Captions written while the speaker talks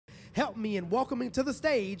help me in welcoming to the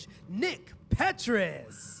stage Nick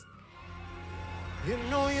Petris. You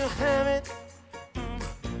know you have it.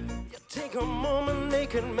 You take a moment,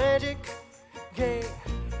 make it magic. Yeah,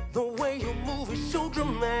 the way you move is so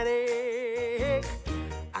dramatic.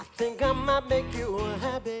 I think I might make you a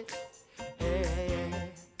habit. Yeah.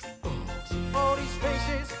 All these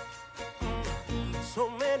faces, so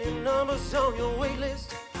many numbers on your wait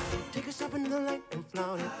list. Take a step into the light and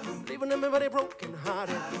flout it, leaving everybody broken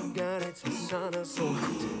hearted. God, it's a sun and so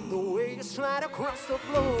hot. The way you slide across the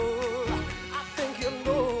floor, I think you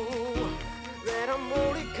know that I'm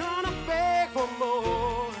only gonna beg for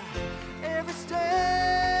more. Every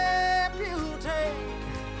step you take,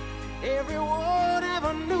 everyone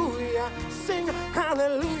ever knew ya. Sing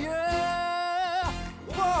hallelujah.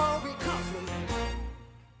 Whoa, because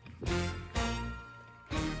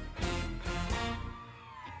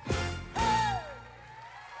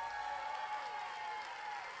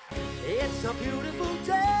it's a beautiful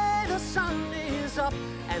day, the sun is up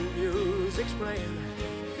and music's playing.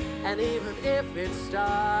 And even if it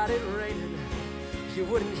started raining, you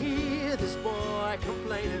wouldn't hear this boy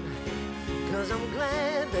complaining. 'Cause I'm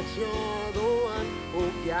glad that you're the one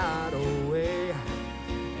who got away.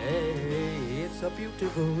 Hey, it's a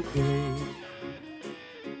beautiful day.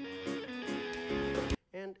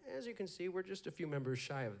 And as you can see, we're just a few members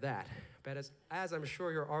shy of that. But as I'm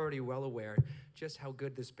sure you're already well aware, just how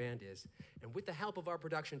good this band is. And with the help of our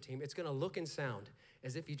production team, it's gonna look and sound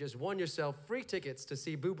as if you just won yourself free tickets to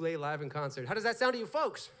see Buble live in concert. How does that sound to you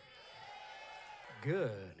folks?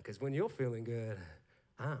 Good, because when you're feeling good,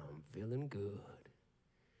 I'm feeling good.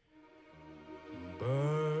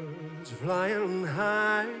 Birds flying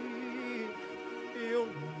high, you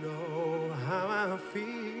know how I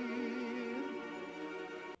feel.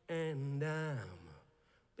 And I'm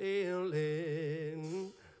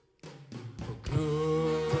feeling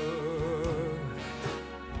good.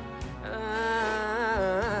 I'm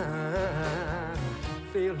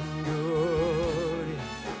feeling good.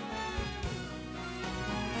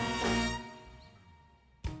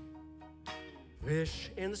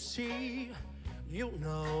 Fish in the sea, you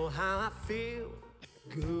know how I feel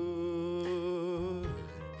good.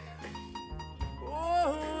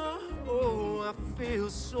 Oh, I feel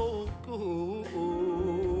so good.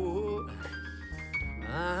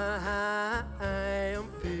 I am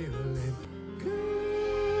feeling good.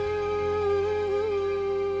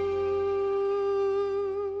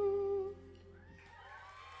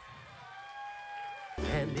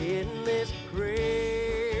 And in this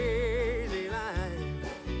crazy life,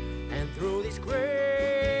 and through these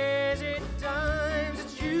crazy times,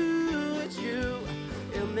 it's you,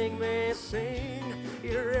 you make me sing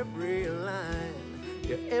your every line,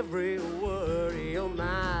 your every word, you're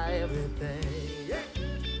my everything. Yeah.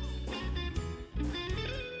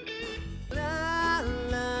 La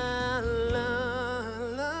la la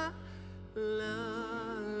la la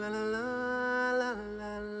la la la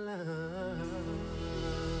la la.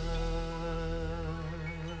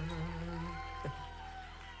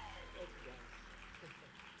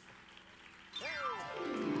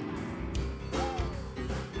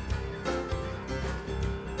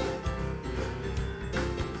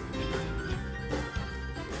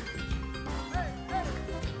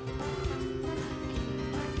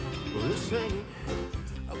 This ain't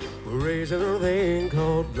a crazy little thing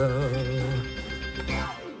called love.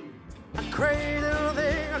 A crazy little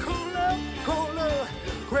thing called love, called love.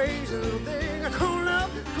 Crazy little thing called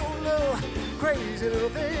love, called love. Crazy little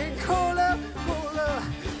thing called love, called love.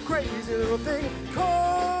 Crazy little thing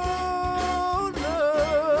called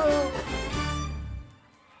love.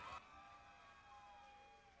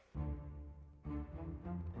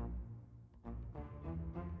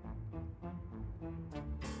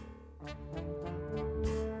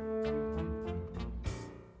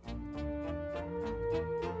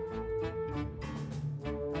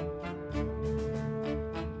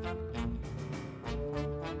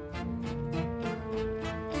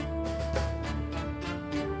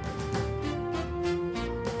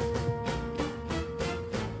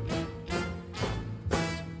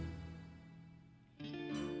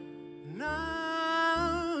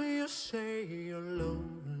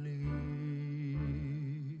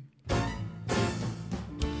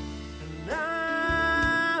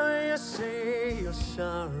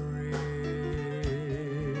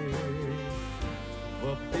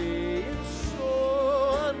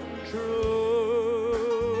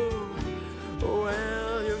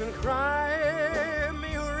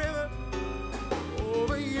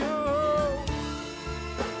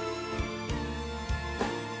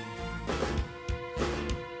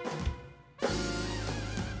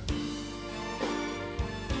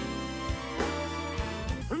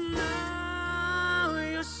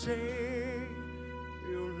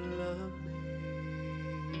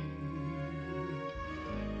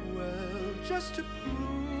 just to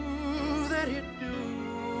prove that you do.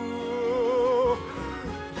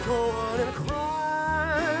 Go on and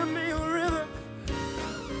cry me a river.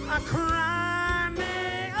 I cry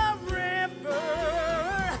me a river.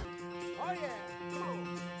 Oh yeah, come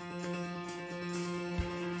on.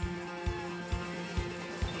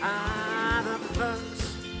 I'm the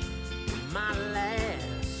first, my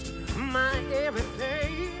last, my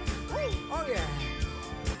everything. Oh yeah,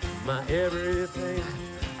 my everything.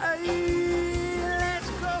 Hey, let's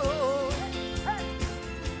go. Hey.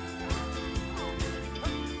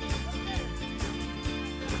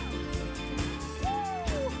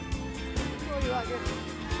 Oh, you like it?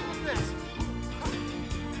 Yes.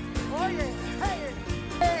 Oh yeah. Hey,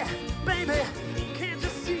 hey, baby, can't you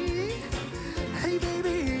see? Hey,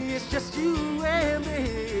 baby, it's just you and me.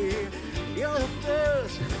 You're the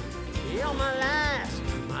first, you're my last,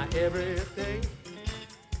 my everything.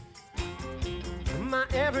 My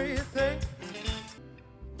everything.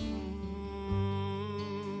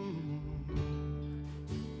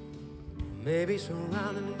 Maybe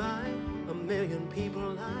surrounded by a million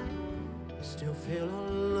people, I still feel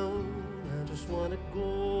alone. I just wanna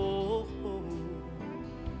go home.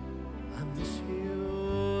 I miss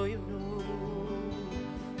you, you know.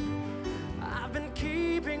 I've been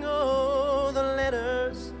keeping all the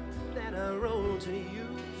letters that I wrote to you.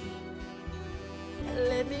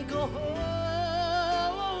 Let me go home.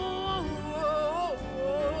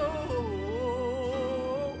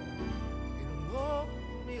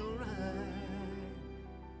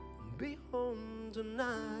 Be home tonight.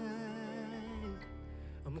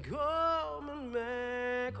 I'm coming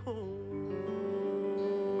back home.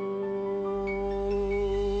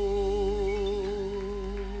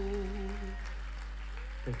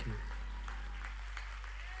 Thank you.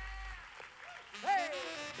 Hey!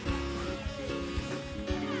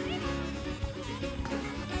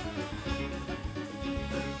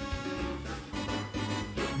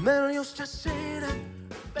 Mel used to say that,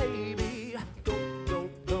 baby, go, go,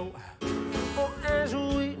 go. Or as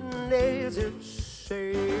we natives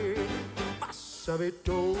say,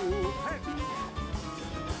 passabito. Hey.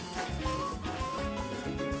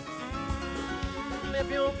 If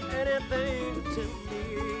you're anything to me,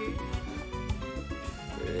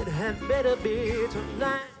 it had better be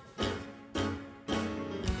tonight.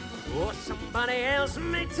 Or somebody else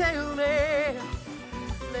may tell me.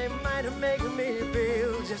 They might make me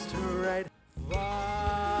feel just right.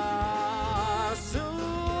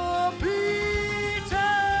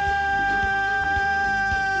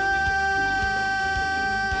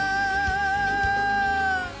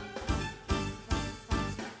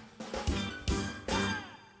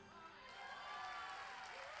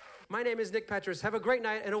 My name is Nick Petris. Have a great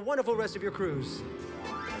night and a wonderful rest of your cruise.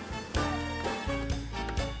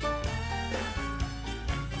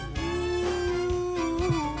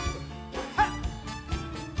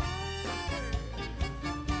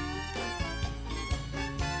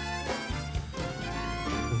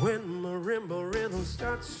 When marimba rhythm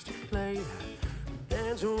starts to play,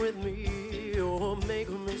 dance with me or make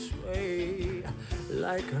me sway.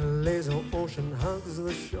 Like a laser ocean hugs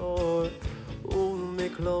the shore, hold me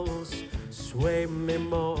close, sway me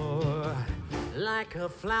more. Like a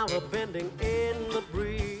flower bending in the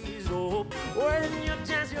breeze. Oh, when you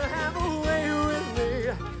dance, you have a way with me.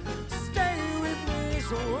 Stay with me,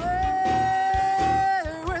 sway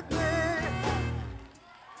with me.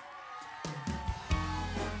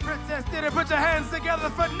 Princess did it. Put your hands together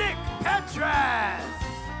for Nick Petris.